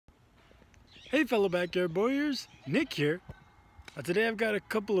Hey fellow backyard bowyers, Nick here. Today I've got a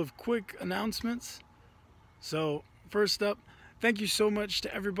couple of quick announcements. So first up, thank you so much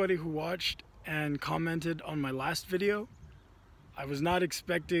to everybody who watched and commented on my last video. I was not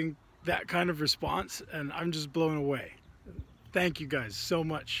expecting that kind of response and I'm just blown away. Thank you guys so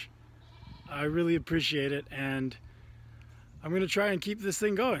much. I really appreciate it and I'm going to try and keep this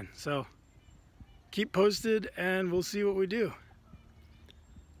thing going. So keep posted and we'll see what we do.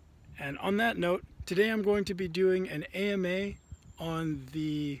 And on that note, today I'm going to be doing an AMA on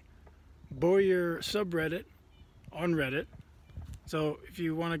the Bowyer subreddit on Reddit. So if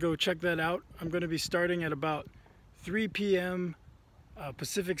you want to go check that out, I'm going to be starting at about 3 p.m.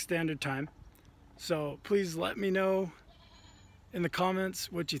 Pacific Standard Time. So please let me know in the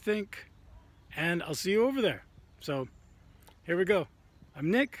comments what you think, and I'll see you over there. So here we go.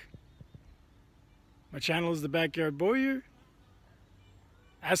 I'm Nick. My channel is The Backyard Bowyer.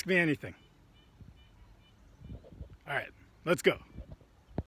 Ask me anything. All right, let's go.